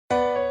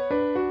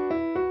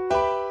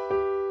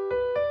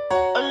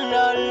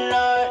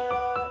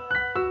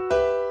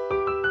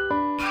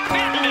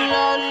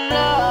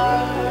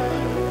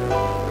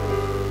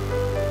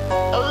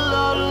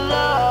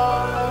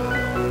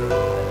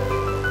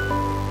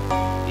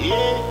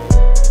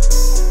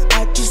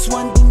I just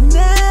want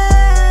dinero.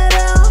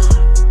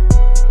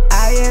 I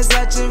ain't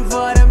searching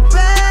for them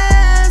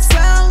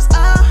pesos.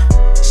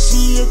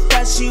 She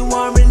thought she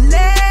want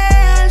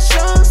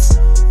relations,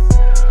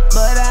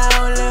 but I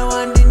only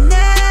want dinero.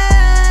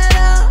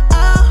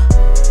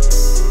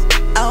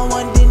 I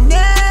want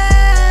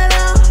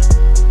dinero.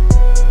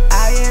 I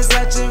ain't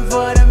searching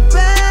for them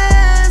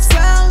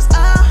pesos.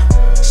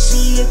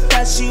 She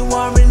thought she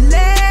want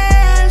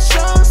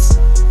relations,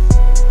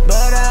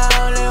 but I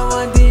only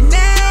want dinero.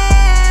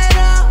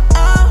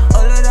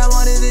 All that I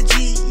want is the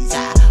cheese.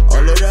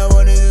 All that I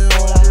want is the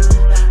moolah.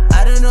 I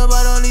don't know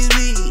about all these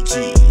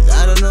bitches.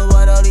 I don't know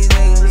about all these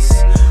niggas.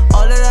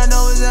 All that I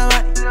know is the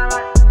money.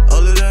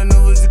 All that I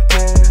know is the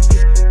cash.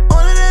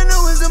 All that I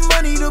know is the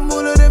money, the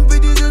moolah, them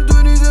 50s and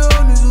 20s and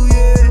 100s, ooh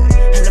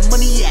yeah. And the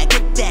money, yeah, I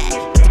get that.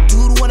 If the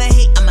dude wanna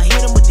hate, I'ma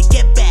hit him with the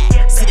get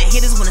back. See the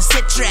haters wanna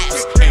set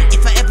traps, and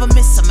if I ever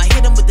miss, I'ma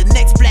hit him with the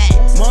next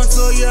blast.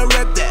 Monso, yeah,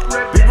 rep that.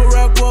 People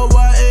rock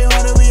worldwide,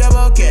 800, we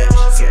about cash.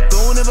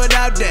 Don't ever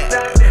doubt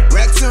that.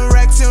 Racks and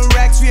racks and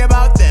racks, we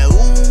about that. Ooh.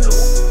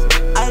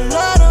 I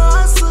love to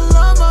hustle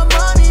on my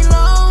money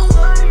long.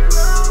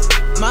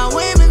 My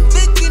women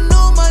thick, you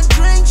know my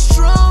drink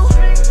strong.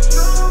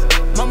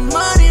 My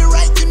money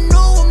right, you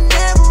know I'm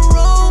never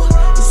wrong.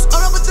 It's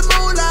all about the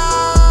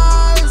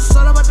moolah, it's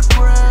all about the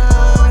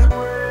bread.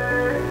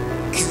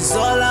 Cause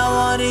all I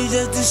want is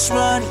just this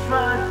money.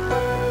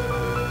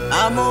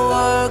 I'ma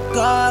work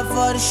hard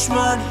for this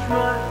money.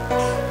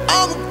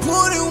 I'ma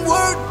put in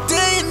work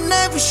day and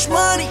night for this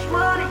money.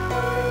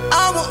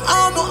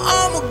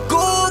 I'ma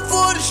go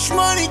for this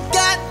money,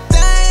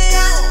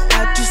 goddamn.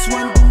 I just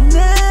want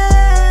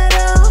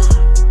dinero.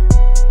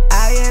 I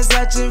ain't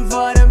searching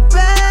for them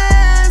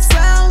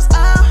pesos.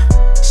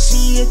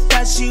 She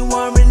thought she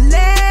want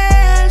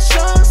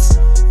relations,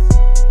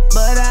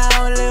 but I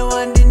only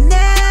want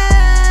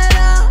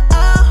dinero.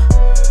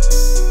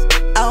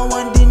 I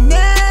want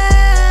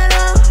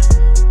dinero.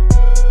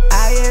 I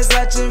ain't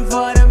searching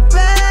for them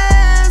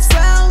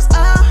pesos.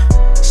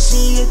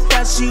 She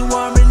thought she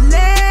want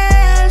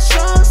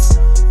relations,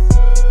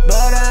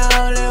 but I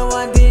only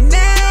want dinero.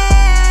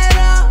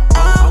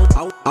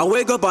 I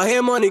wake up, I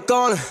hear money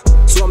calling,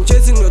 so I'm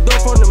chasing the dough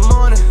from the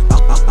morning.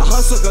 I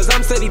hustle cause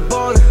I'm steady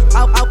ballin'.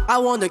 I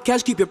want the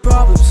cash, keep your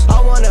problems.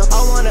 I want a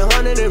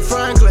 100 in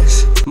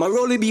Franklin's. My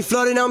rollie be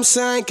flooding, I'm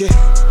sinking.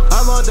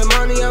 I'm all the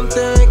money, I'm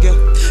thinking.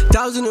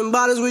 1,000 in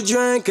bottles we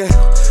drinking.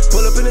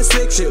 Pull up in the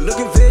six shit,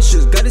 looking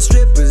vicious. Got the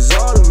strippers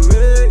all of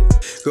me.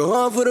 Go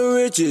hard for the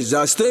riches,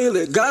 I stay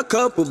lit. Got a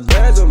couple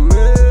bands on me.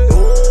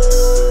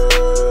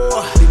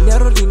 Oh,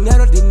 dinero,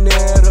 dinero,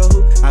 dinero.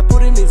 I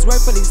put in this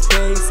work for these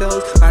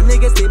pesos. My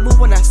niggas, they move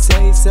when I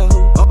say so.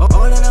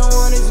 All that I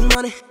want is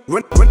money.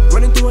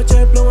 Running through a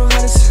jet, blowing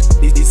hundreds.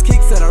 These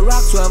kicks that I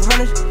rock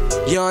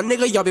 1,200. Young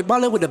nigga, y'all be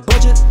ballin' with the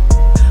budget.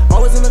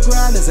 Always in the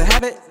grind, as a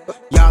habit.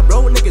 Y'all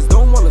bro niggas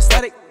don't want no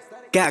static.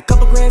 Got a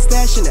couple grand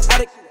stash in the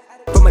attic.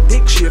 But my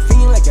dick shit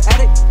feeling like an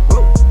addict.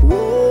 Whoa,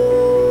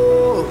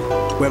 whoa.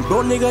 When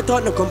bro nigga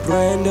thought no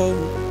comprendo.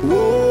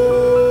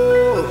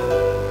 Whoa.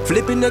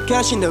 Flipping the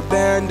cash in the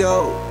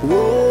bando.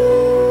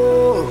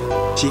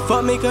 Whoa. She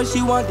fuck me cause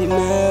she want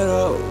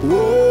dinero.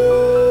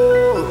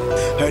 Whoa.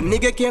 Her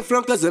nigga can't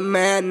front cause a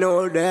man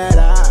know that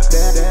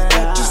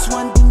I